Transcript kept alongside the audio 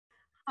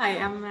Hi,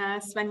 I'm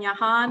Svenja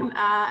Hahn.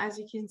 As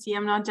you can see,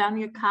 I'm not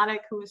Daniel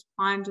Kadek, who was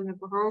planned in the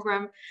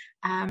program.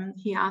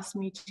 He asked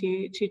me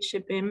to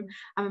chip in.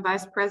 I'm a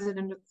vice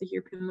president of the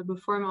European Labour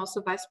Forum,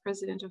 also vice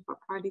president of our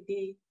party,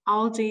 the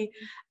ALDE,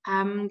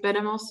 but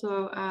I'm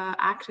also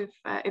active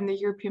in the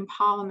European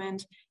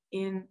Parliament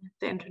in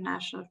the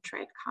International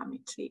Trade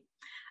Committee.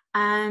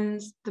 And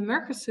the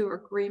Mercosur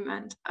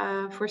agreement,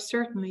 for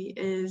certainly,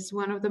 is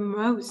one of the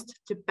most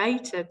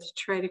debated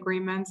trade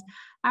agreements,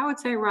 I would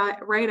say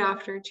right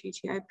after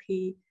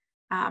TTIP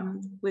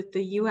with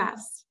the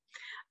US.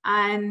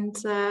 And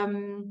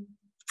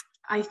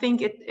I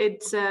think it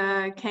is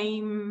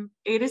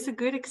a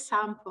good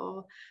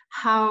example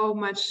how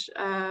much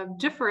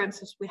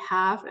differences we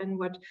have in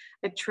what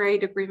a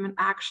trade agreement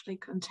actually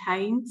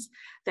contains,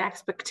 the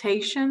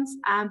expectations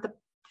and the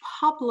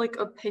public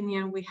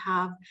opinion we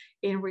have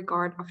in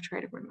regard of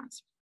trade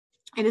agreements.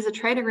 It is a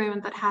trade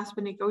agreement that has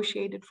been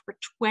negotiated for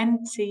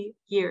 20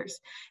 years.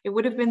 It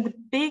would have been the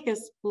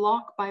biggest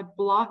block by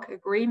block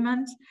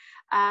agreement.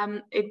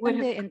 It would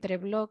have entre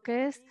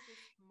bloques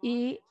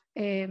y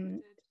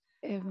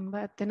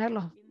va a tener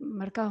los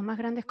mercados más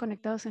grandes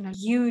conectados en el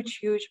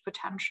huge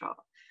potential.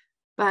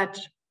 But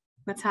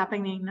what's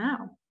happening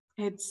now?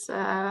 It's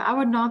I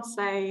would not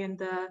say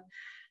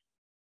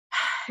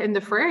in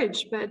the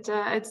fridge, but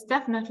it's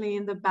definitely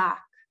in the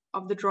back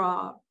of the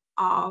drawer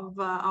of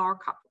our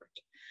cupboard.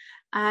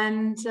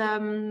 And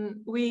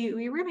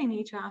we really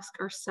need to ask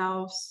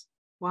ourselves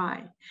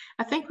why.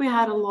 I think we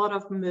had a lot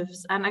of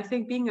myths, and I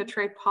think being a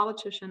trade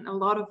politician, a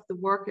lot of the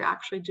work you're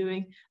actually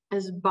doing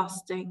is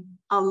busting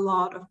a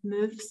lot of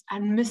myths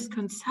and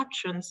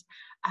misconceptions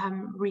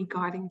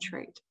regarding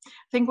trade.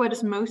 I think what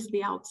is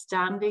mostly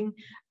outstanding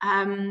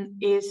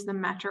is the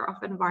matter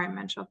of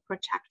environmental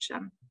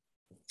protection.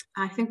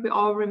 I think we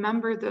all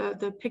remember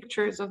the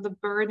pictures of the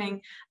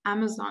burning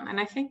Amazon, and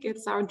I think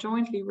it's our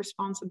jointly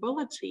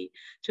responsibility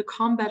to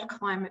combat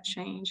climate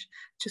change,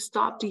 to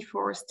stop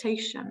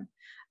deforestation.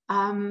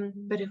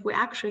 But if we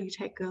actually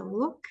take a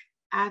look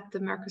at the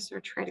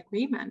Mercosur trade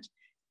agreement,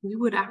 we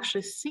would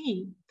actually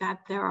see that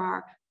there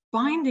are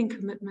binding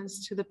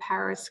commitments to the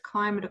Paris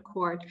Climate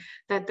Accord,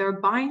 that there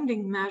are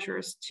binding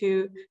measures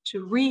to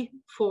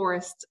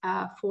reforest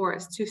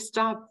forests, to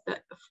stop the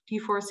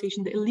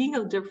deforestation, the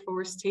illegal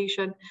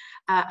deforestation,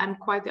 and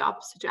quite the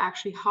opposite, to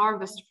actually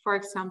harvest, for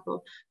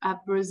example,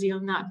 Brazil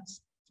nuts,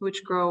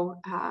 which grow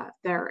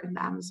there in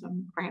the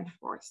Amazon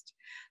rainforest.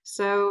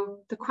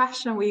 So the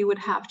question we would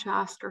have to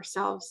ask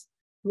ourselves,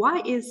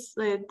 why is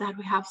it that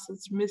we have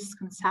such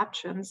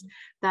misconceptions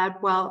that,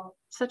 well,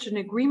 such an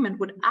agreement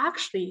would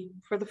actually,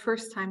 for the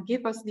first time,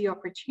 give us the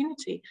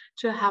opportunity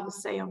to have a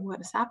say on what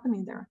is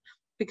happening there?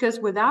 Because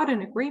without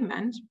an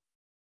agreement,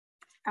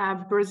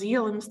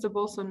 Brazil and Mr.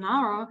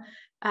 Bolsonaro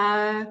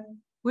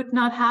would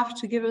not have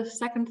to give a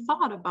second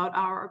thought about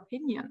our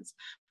opinions.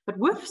 But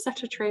with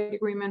such a trade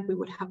agreement, we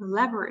would have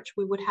leverage,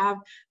 we would have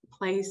a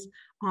place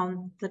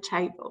on the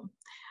table.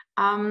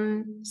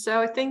 So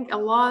I think a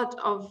lot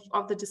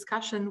of the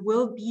discussion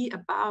will be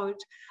about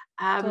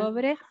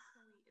sobre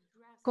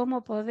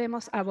cómo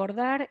podemos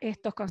abordar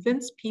estos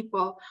convince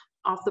people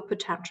of the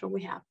potential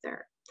we have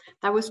there.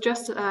 That was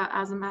just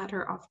as a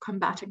matter of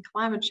combating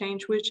climate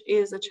change, which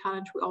is a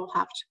challenge we all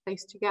have to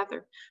face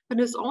together, but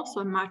it's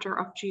also a matter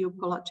of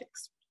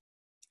geopolitics.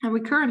 And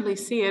we currently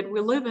see it. We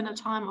live in a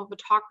time of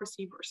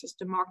autocracy versus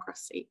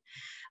democracy.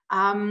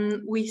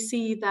 We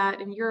see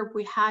that in Europe,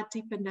 we had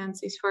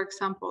dependencies, for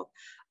example,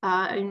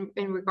 in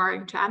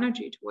regarding to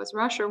energy towards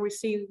Russia. We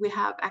see we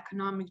have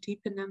economic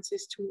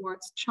dependencies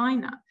towards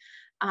China.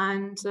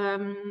 And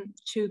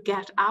to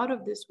get out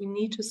of this, we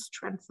need to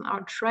strengthen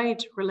our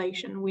trade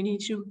relation. We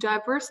need to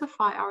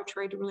diversify our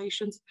trade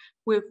relations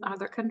with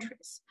other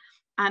countries.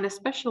 And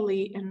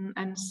especially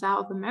in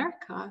South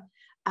America,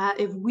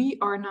 if we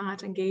are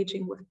not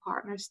engaging with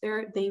partners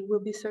there, they will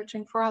be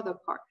searching for other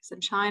partners.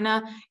 And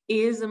China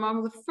is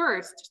among the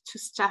first to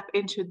step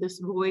into this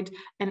void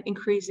and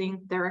increasing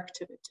their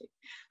activity.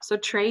 So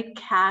trade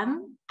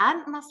can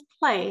and must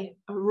play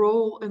a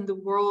role in the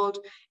world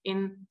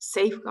in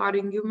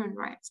safeguarding human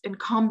rights, in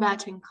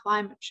combating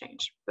climate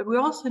change. But we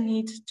also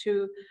need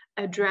to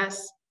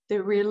address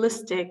the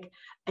realistic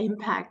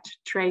impact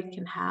trade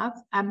can have,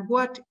 and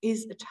what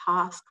is a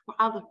task for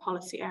other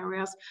policy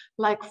areas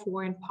like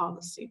foreign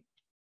policy.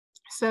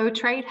 So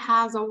trade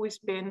has always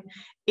been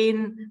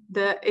in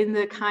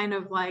the kind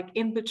of like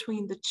in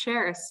between the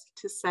chairs,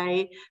 to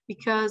say,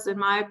 because in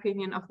my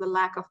opinion of the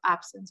lack of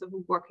absence of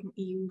a working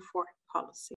EU foreign policy.